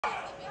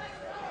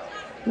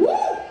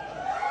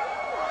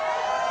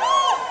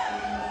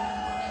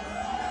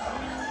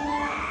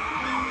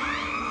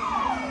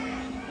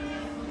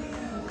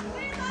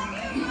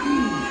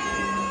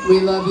We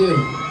love you.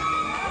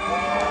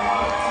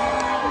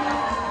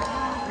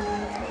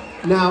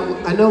 Now,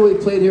 I know we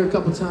played here a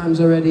couple times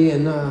already,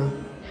 and I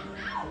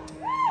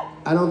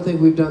don't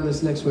think we've done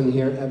this next one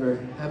here ever,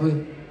 have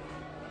we?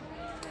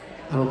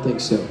 I don't think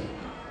so.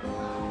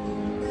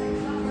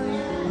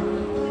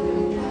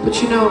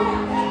 But you know,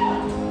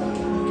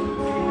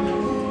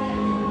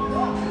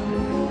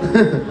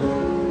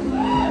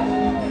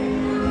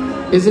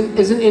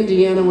 isn't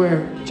Indiana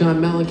where John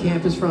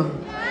Mellencamp is from?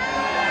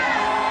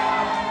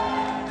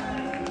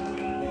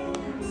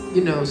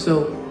 You know,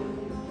 so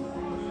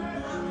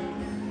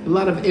a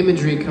lot of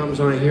imagery comes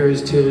when I hear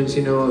his tunes,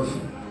 you know, of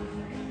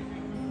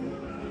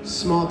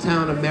small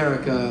town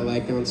America,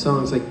 like on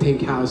songs like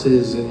Pink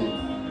Houses and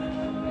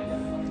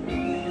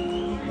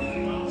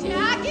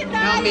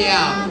Help Me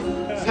Out.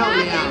 Help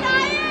Me Out.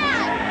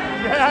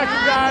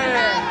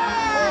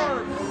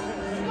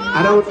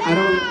 I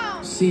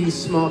don't see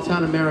Small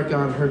Town America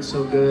on Hurt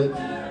So Good.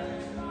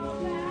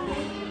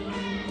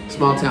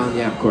 Small Town,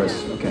 yeah, of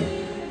course. Okay.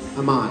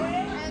 I'm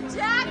on.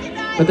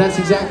 But that's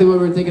exactly what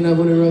we were thinking of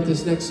when we wrote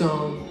this next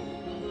song.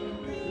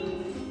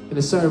 And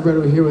it started right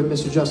over here with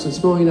Mr. Justin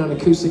Spilling on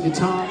acoustic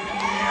guitar.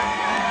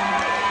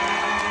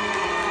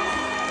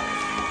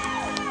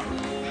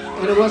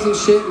 And it wasn't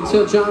shit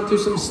until John threw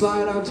some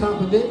slide on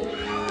top of it.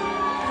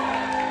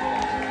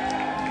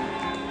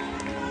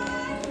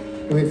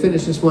 And we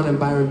finished this one in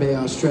Byron Bay,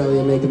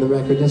 Australia, making the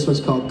record. This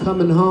one's called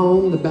Coming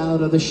Home, the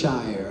Ballad of the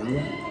Shire.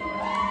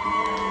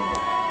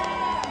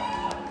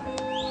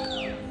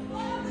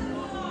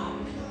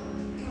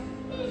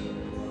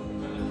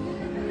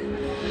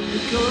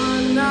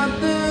 Going up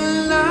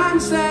the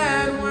lines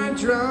that were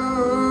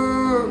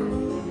drawn,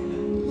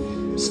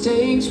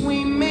 mistakes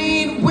we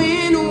made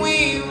when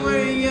we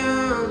were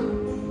young.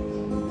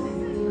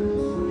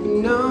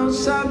 No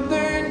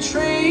southern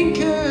train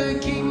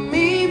could keep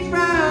me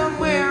from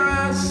where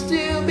I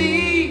still belong.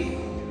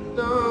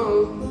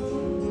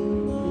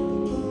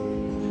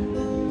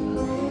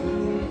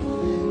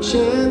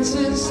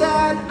 Chances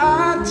that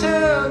I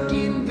took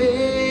in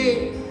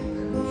vain,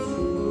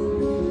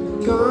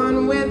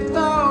 gone with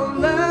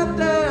all of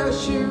the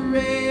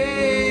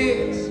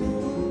charades.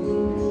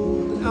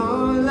 But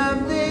all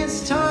of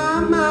this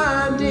time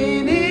I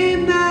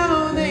didn't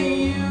know that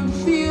you'd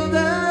feel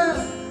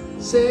the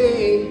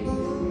same.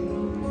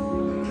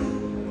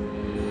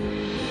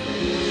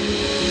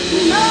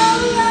 And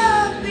all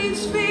of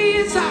these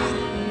fears I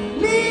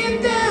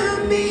leave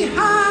them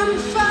behind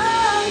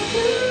for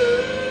you.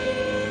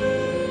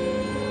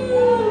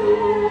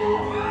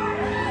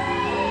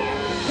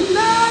 And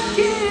I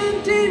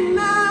can't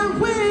deny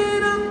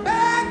when I'm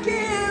back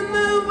in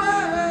the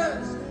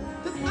woods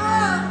that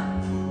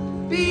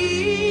I'll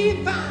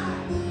be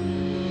fine.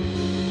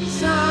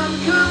 'Cause I'm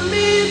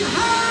coming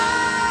home.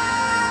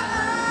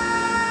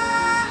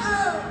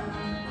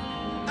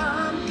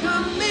 I'm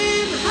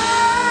coming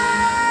home.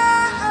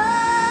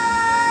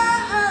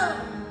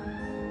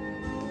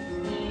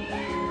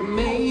 I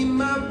made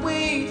my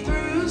way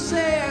through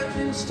sand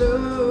and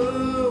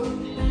stone,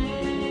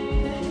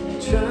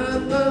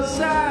 troubles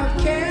I've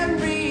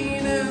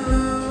carried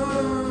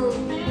alone.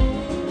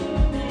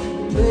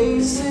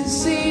 Places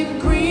seem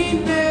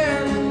greener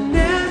and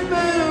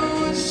never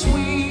was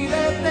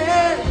sweeter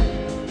than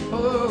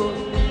home.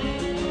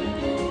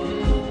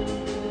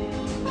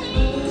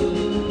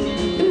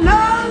 And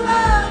all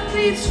of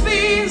these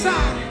fears I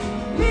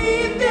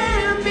leave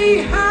them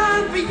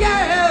behind for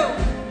you.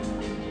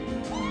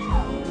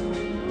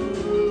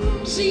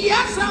 See,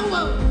 yes I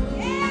will.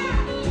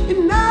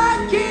 And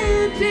I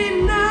can't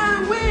deny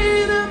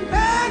when I'm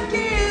back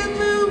in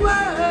the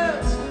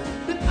woods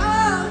that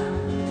I'll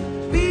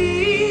be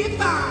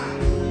fine.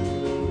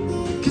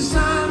 'Cause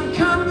I'm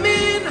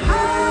coming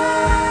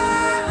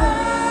home.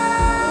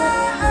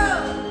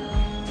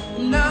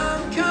 And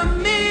I'm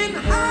coming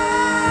home.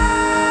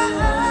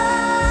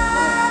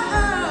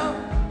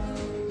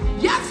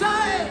 Yes, I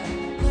am.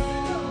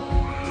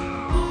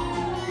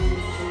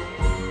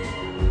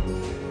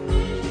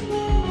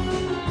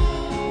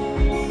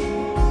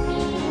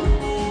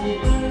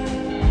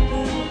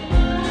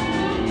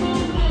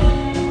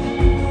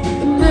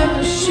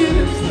 Never should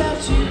have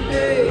left you,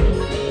 babe.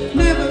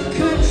 Never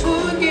could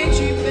forget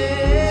you,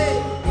 babe.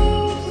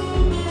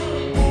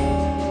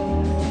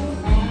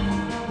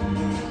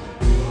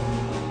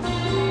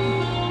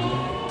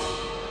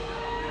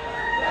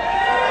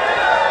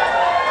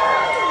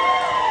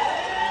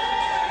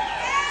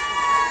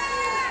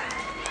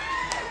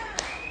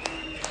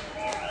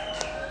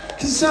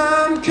 Cause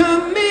I'm coming